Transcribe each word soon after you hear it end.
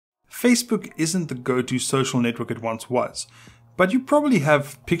Facebook isn't the go-to social network it once was, but you probably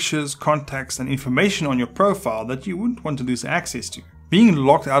have pictures, contacts, and information on your profile that you wouldn't want to lose access to. Being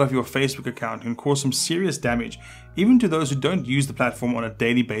locked out of your Facebook account can cause some serious damage, even to those who don't use the platform on a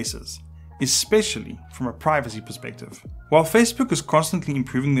daily basis, especially from a privacy perspective. While Facebook is constantly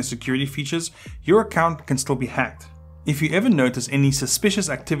improving their security features, your account can still be hacked. If you ever notice any suspicious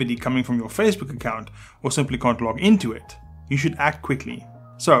activity coming from your Facebook account or simply can't log into it, you should act quickly.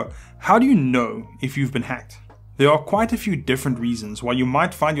 So, how do you know if you've been hacked? There are quite a few different reasons why you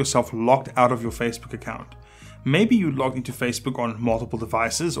might find yourself locked out of your Facebook account. Maybe you logged into Facebook on multiple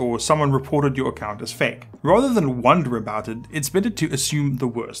devices, or someone reported your account as fake. Rather than wonder about it, it's better to assume the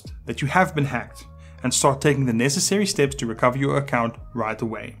worst, that you have been hacked, and start taking the necessary steps to recover your account right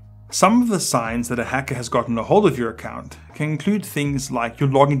away. Some of the signs that a hacker has gotten a hold of your account can include things like your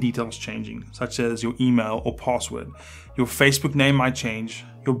login details changing, such as your email or password. Your Facebook name might change,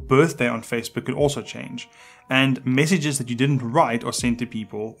 your birthday on Facebook could also change, and messages that you didn't write or send to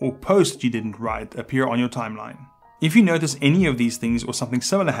people, or posts that you didn't write appear on your timeline. If you notice any of these things or something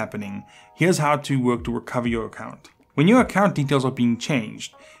similar happening, here's how to work to recover your account. When your account details are being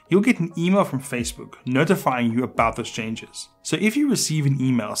changed, you'll get an email from Facebook notifying you about those changes. So if you receive an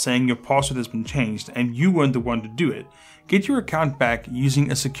email saying your password has been changed and you weren't the one to do it, get your account back using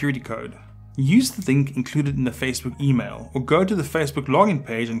a security code. Use the link included in the Facebook email, or go to the Facebook login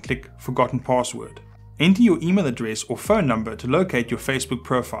page and click Forgotten Password. Enter your email address or phone number to locate your Facebook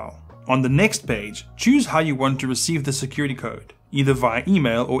profile. On the next page, choose how you want to receive the security code, either via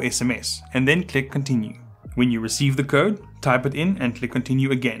email or SMS, and then click Continue. When you receive the code, type it in and click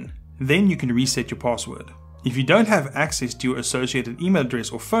Continue again. Then you can reset your password. If you don't have access to your associated email address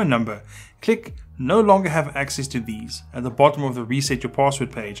or phone number, click No longer have access to these at the bottom of the Reset Your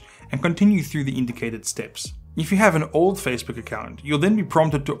Password page and continue through the indicated steps. If you have an old Facebook account, you'll then be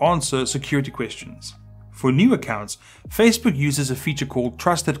prompted to answer security questions. For new accounts, Facebook uses a feature called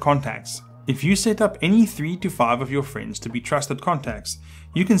Trusted Contacts. If you set up any 3 to 5 of your friends to be trusted contacts,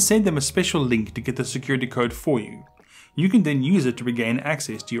 you can send them a special link to get the security code for you. You can then use it to regain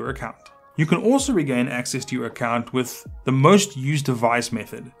access to your account. You can also regain access to your account with the most used device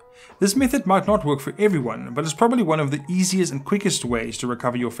method. This method might not work for everyone, but it's probably one of the easiest and quickest ways to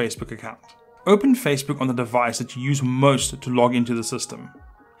recover your Facebook account. Open Facebook on the device that you use most to log into the system.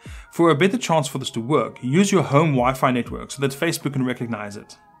 For a better chance for this to work, use your home Wi-Fi network so that Facebook can recognize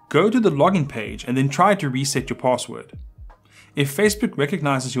it. Go to the login page and then try to reset your password. If Facebook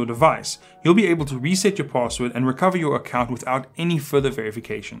recognizes your device, you'll be able to reset your password and recover your account without any further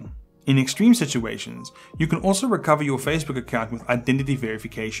verification. In extreme situations, you can also recover your Facebook account with identity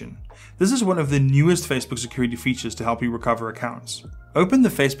verification. This is one of the newest Facebook security features to help you recover accounts. Open the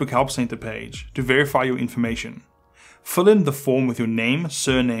Facebook Help Center page to verify your information. Fill in the form with your name,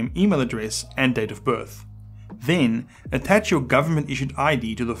 surname, email address, and date of birth. Then, attach your government-issued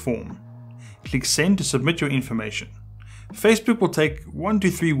ID to the form. Click Send to submit your information. Facebook will take 1 to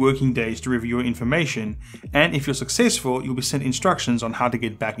 3 working days to review your information, and if you're successful, you'll be sent instructions on how to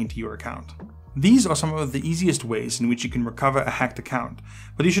get back into your account. These are some of the easiest ways in which you can recover a hacked account,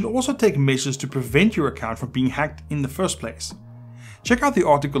 but you should also take measures to prevent your account from being hacked in the first place. Check out the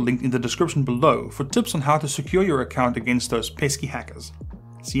article linked in the description below for tips on how to secure your account against those pesky hackers.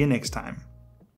 See you next time.